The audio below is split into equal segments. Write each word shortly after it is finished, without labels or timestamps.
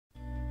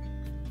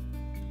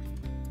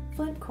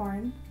Flint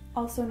corn,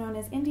 also known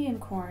as Indian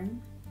corn,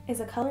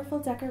 is a colorful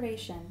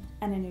decoration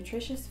and a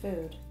nutritious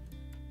food.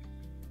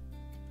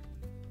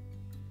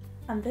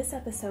 On this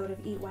episode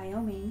of Eat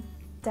Wyoming,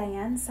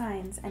 Diane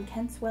Sines and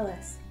Kent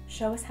Willis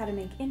show us how to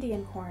make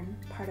Indian corn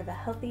part of a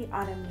healthy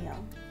autumn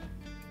meal.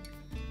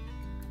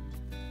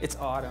 It's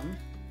autumn,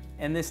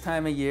 and this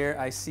time of year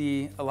I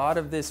see a lot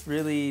of this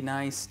really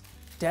nice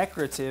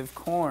decorative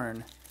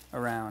corn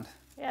around.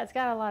 Yeah, it's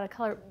got a lot of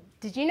color.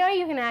 Did you know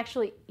you can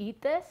actually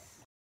eat this?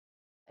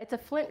 It's a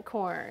flint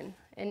corn,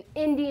 an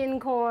Indian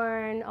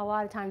corn, a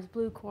lot of times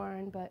blue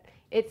corn, but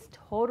it's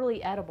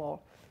totally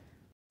edible.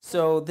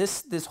 So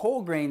this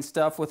whole grain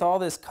stuff with all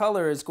this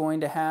color is going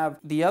to have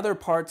the other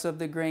parts of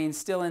the grain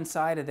still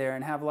inside of there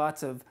and have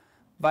lots of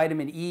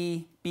vitamin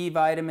E, B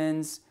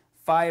vitamins,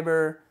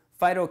 fiber,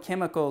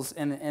 phytochemicals,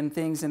 and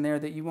things in there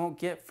that you won't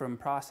get from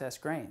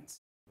processed grains.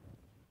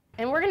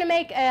 And we're going to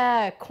make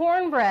a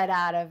cornbread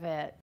out of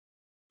it.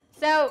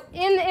 So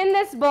in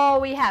this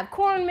bowl we have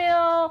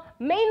cornmeal,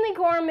 mainly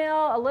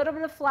cornmeal, a little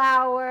bit of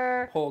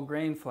flour. Whole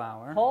grain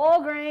flour.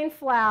 Whole grain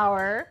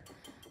flour.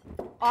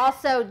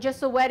 Also just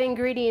the wet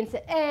ingredients,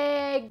 the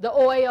egg, the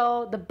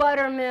oil, the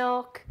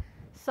buttermilk,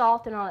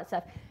 salt, and all that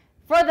stuff.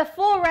 For the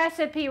full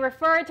recipe,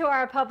 refer to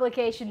our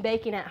publication,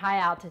 Baking at High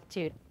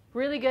Altitude.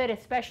 Really good,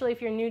 especially if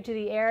you're new to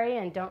the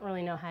area and don't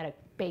really know how to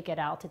bake at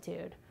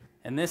altitude.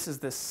 And this is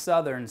the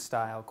southern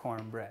style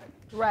cornbread.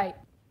 Right.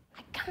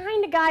 I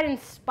kind of got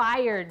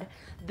inspired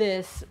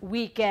this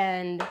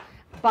weekend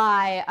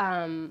by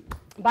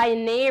a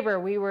neighbor.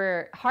 We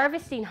were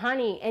harvesting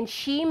honey and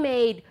she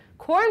made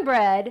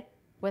cornbread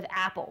with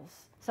apples.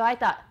 So I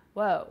thought,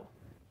 whoa.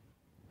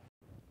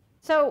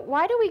 So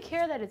why do we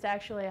care that it's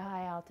actually a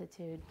high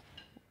altitude?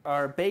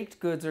 Our baked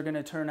goods are going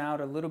to turn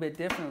out a little bit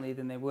differently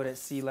than they would at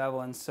sea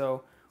level, and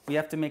so we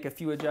have to make a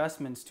few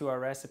adjustments to our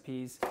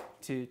recipes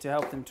to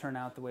help them turn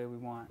out the way we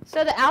want.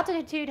 So the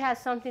altitude has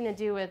something to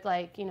do with,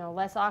 like, you know,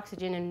 less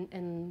oxygen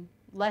and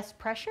less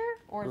pressure?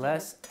 Or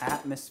less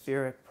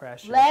atmospheric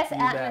pressure. Less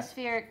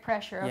atmospheric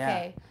pressure,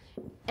 okay.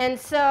 Yeah. And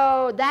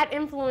so that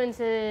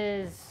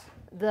influences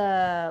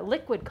the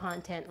liquid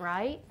content,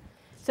 right?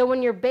 So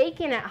when you're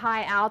baking at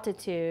high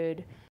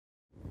altitude,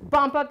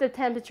 bump up the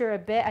temperature a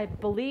bit, I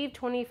believe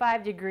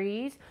 25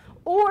 degrees,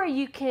 or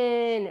you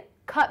can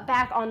cut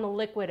back on the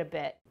liquid a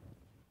bit.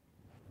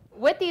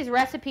 With these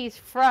recipes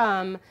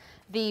from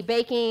the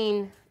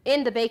baking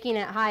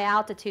at high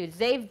altitudes,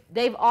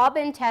 they've all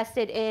been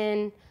tested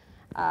in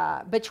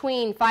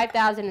between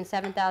 5,000 and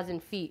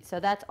 7,000 feet, so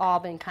that's all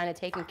been kind of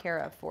taken care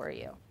of for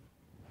you.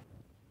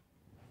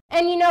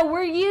 And you know,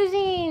 we're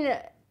using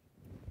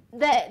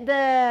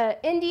the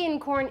Indian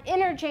corn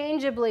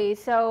interchangeably,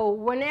 so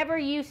whenever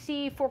you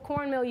see for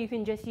cornmeal, you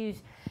can just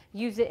use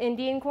the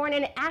Indian corn,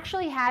 and it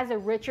actually has a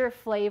richer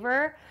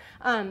flavor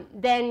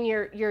than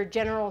your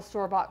general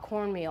store-bought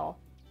cornmeal.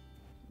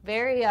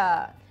 Very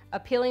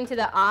appealing to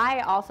the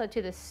eye, also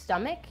to the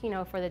stomach, you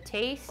know, for the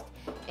taste,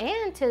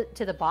 and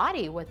to the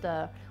body with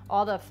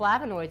all the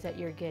flavonoids that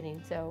you're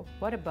getting. So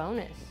what a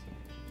bonus.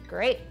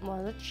 Great.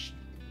 Well, let's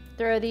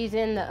throw these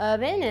in the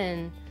oven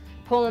and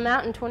pull them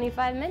out in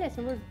 25 minutes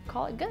and we'll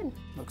call it good.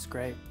 Looks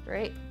great.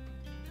 Great.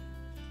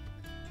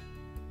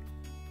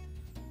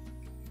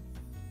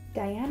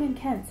 Diane and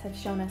Kent have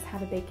shown us how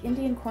to bake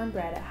Indian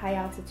cornbread at high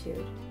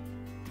altitude.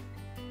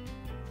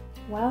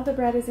 While the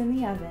bread is in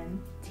the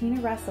oven,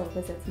 Tina Russell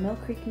visits Mill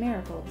Creek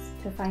Miracles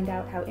to find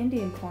out how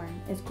Indian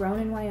corn is grown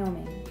in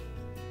Wyoming.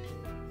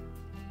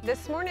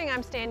 This morning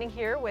I'm standing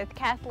here with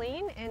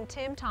Kathleen and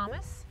Tim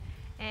Thomas,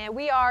 and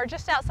we are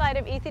just outside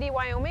of Ethity,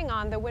 Wyoming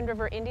on the Wind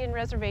River Indian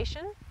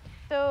Reservation.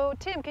 So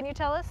Tim, can you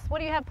tell us, what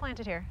do you have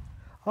planted here?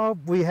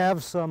 We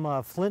have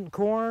some flint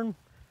corn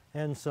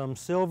and some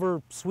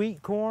silver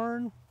sweet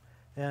corn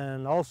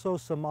and also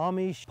some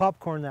Amish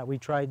popcorn that we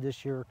tried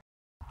this year.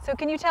 So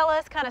can you tell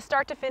us, kind of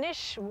start to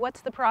finish,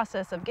 what's the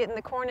process of getting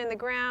the corn in the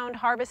ground,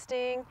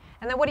 harvesting,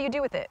 and then what do you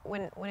do with it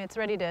when it's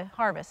ready to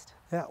harvest?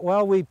 Yeah,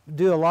 well, we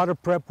do a lot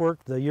of prep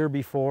work the year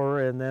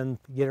before and then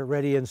get it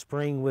ready in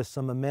spring with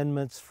some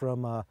amendments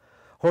from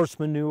horse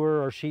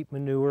manure or sheep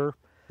manure,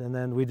 and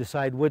then we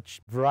decide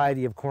which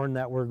variety of corn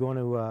that we're going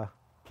to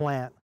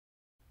plant.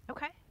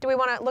 Okay. Do we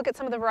want to look at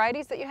some of the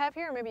varieties that you have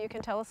here? Or maybe you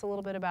can tell us a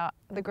little bit about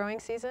the growing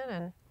season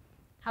and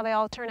how they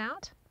all turn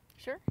out?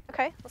 Sure.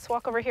 Okay, let's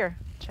walk over here,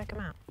 check them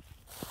out.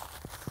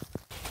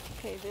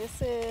 Okay,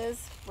 this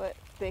is what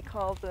they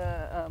call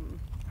the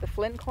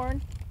flint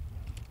corn.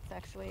 It's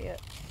actually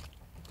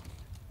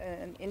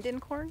an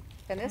Indian corn,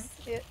 and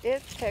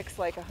it takes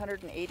like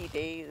 180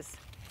 days.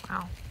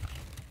 Wow.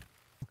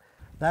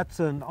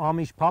 That's an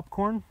Amish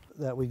popcorn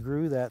that we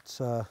grew.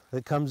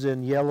 That comes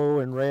in yellow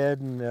and red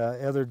and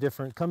other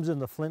different, comes in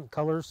the flint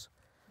colors.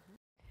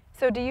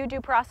 So do you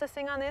do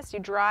processing on this? You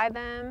dry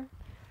them?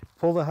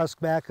 Pull the husk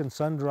back and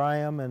sun dry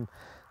them, and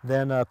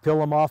then peel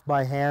them off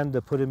by hand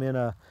to put them in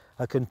a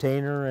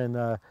container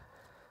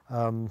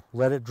and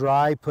let it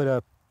dry. Put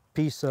a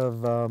piece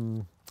of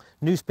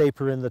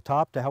newspaper in the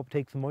top to help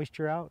take the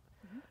moisture out,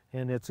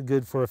 and it's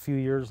good for a few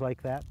years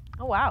like that.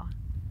 Oh wow,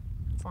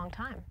 it's a long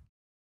time.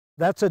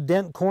 That's a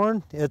dent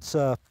corn. It's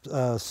a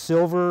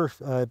silver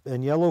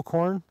and yellow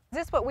corn. Is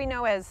this what we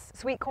know as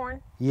sweet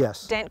corn?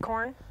 Yes. Dent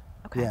corn?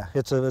 Okay. Yeah,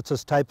 it's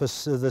a type of,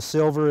 the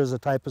silver is a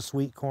type of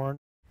sweet corn.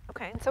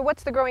 Okay, so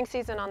what's the growing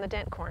season on the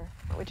dent corn?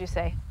 What would you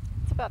say?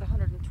 It's about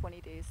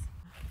 120 days.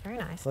 Very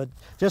nice. But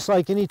just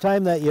like any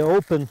time that you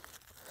open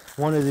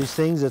one of these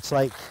things, it's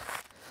like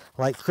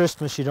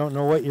Christmas. You don't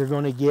know what you're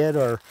going to get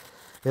or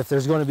if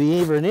there's going to be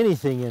even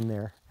anything in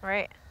there.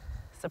 Right.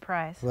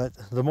 Surprise. But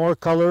the more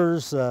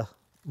colors,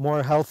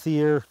 more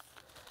healthier,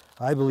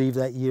 I believe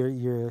that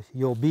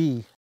you'll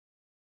be.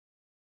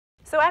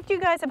 So after you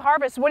guys have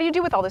harvested, what do you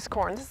do with all this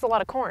corn? This is a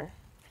lot of corn.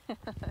 Do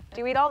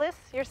you eat all this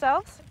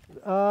yourselves?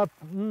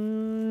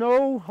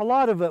 No, a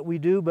lot of it we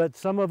do, but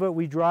some of it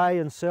we dry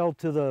and sell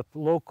to the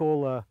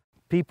local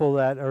people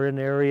that are in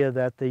the area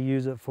that they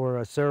use it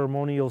for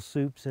ceremonial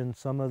soups and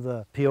some of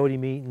the peyote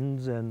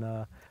meetings and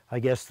I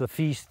guess the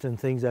feast and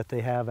things that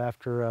they have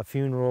after a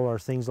funeral or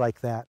things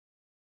like that.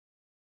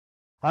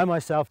 I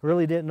myself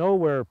really didn't know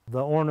where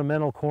the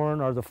ornamental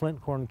corn or the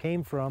flint corn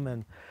came from,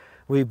 and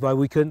we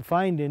couldn't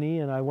find any,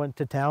 and I went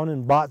to town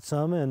and bought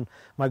some, and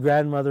my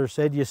grandmother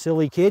said, "You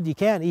silly kid, you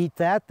can't eat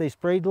that. They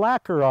sprayed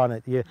lacquer on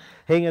it. You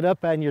hang it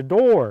up on your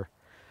door."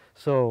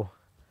 So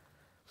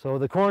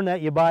the corn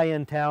that you buy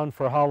in town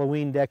for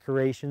Halloween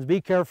decorations,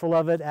 be careful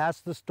of it.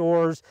 Ask the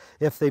stores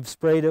if they've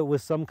sprayed it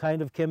with some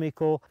kind of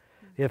chemical.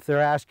 If they're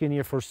asking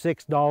you for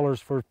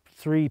 $6 for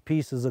 3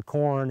 pieces of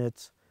corn,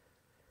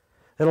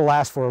 it'll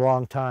last for a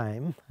long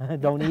time.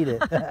 Don't eat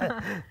it.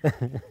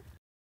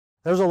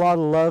 There's a lot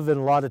of love and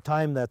a lot of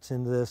time that's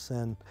in this,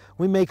 and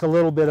we make a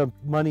little bit of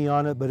money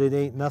on it, but it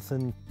ain't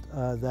nothing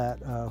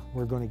that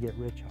we're going to get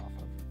rich off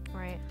of.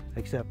 Right.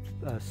 Except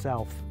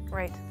self.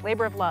 Right.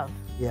 Labor of love.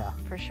 Yeah.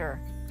 For sure.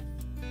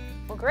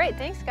 Well, great.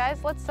 Thanks,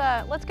 guys. Let's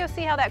go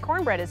see how that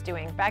cornbread is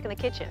doing back in the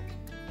kitchen.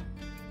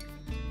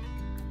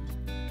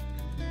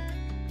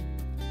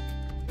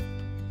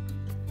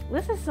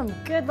 This is some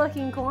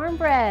good-looking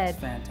cornbread. It's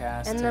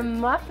fantastic. And the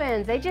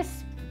muffins, they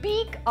just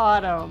speak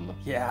autumn.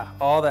 Yeah,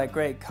 all that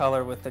great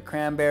color with the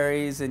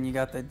cranberries, and you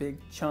got the big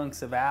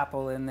chunks of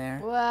apple in there.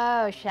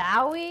 Whoa,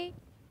 shall we?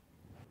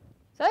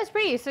 So it's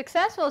pretty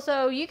successful.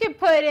 So you could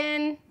put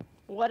in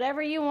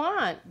whatever you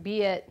want,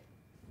 be it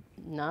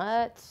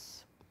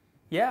nuts.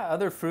 Yeah,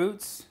 other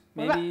fruits,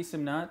 maybe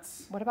some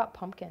nuts. What about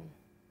pumpkin?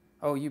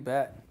 Oh, you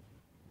bet.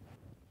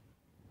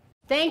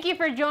 Thank you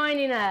for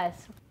joining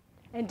us.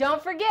 And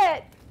don't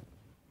forget,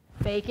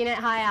 baking at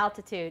high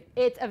altitude.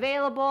 It's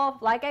available,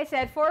 like I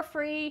said, for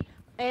free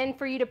and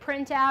for you to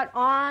print out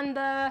on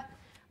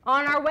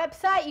our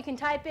website. You can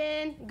type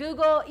in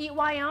Google Eat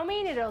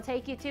Wyoming and it'll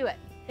take you to it.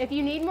 If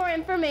you need more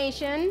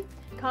information,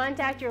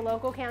 contact your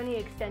local county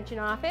extension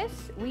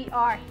office. We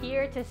are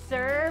here to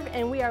serve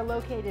and we are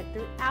located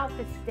throughout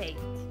the state.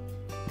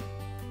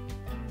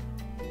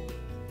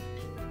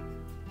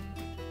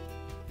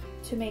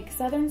 To make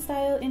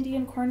Southern-style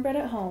Indian cornbread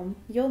at home,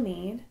 you'll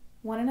need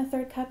 1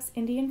 1/3 cups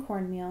Indian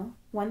cornmeal,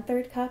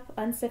 1/3 cup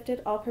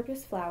unsifted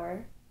all-purpose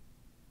flour,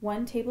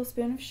 1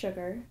 tablespoon of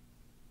sugar,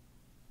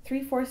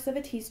 3/4 of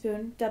a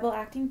teaspoon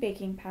double-acting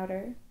baking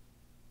powder,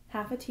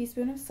 1/2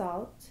 teaspoon of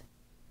salt,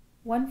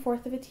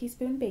 1/4 of a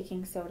teaspoon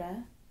baking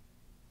soda,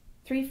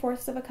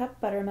 3/4 of a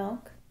cup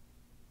buttermilk,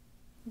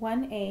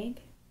 1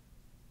 egg,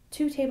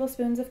 2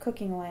 tablespoons of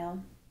cooking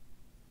oil.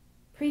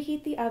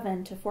 Preheat the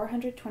oven to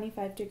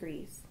 425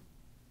 degrees.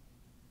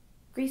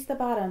 Grease the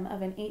bottom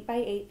of an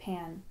 8x8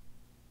 pan.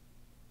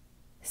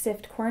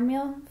 Sift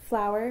cornmeal,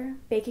 flour,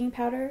 baking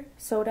powder,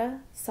 soda,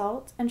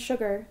 salt, and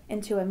sugar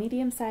into a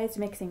medium-sized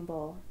mixing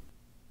bowl.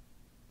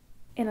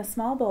 In a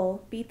small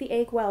bowl, beat the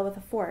egg well with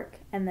a fork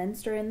and then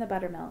stir in the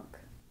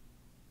buttermilk.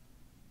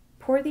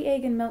 Pour the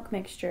egg and milk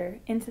mixture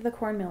into the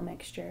cornmeal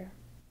mixture.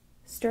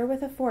 Stir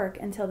with a fork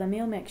until the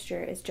meal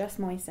mixture is just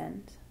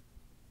moistened.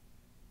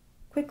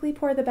 Quickly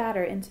pour the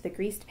batter into the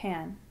greased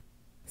pan.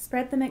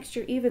 Spread the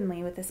mixture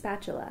evenly with a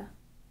spatula.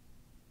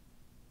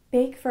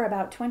 Bake for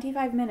about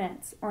 25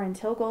 minutes or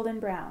until golden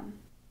brown.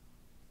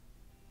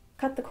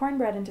 Cut the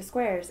cornbread into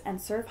squares and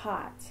serve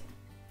hot.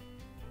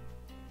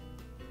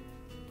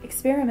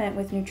 Experiment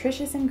with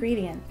nutritious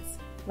ingredients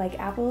like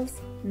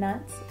apples,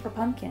 nuts, or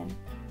pumpkin.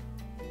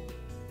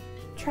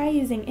 Try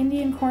using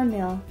Indian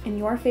cornmeal in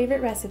your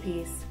favorite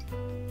recipes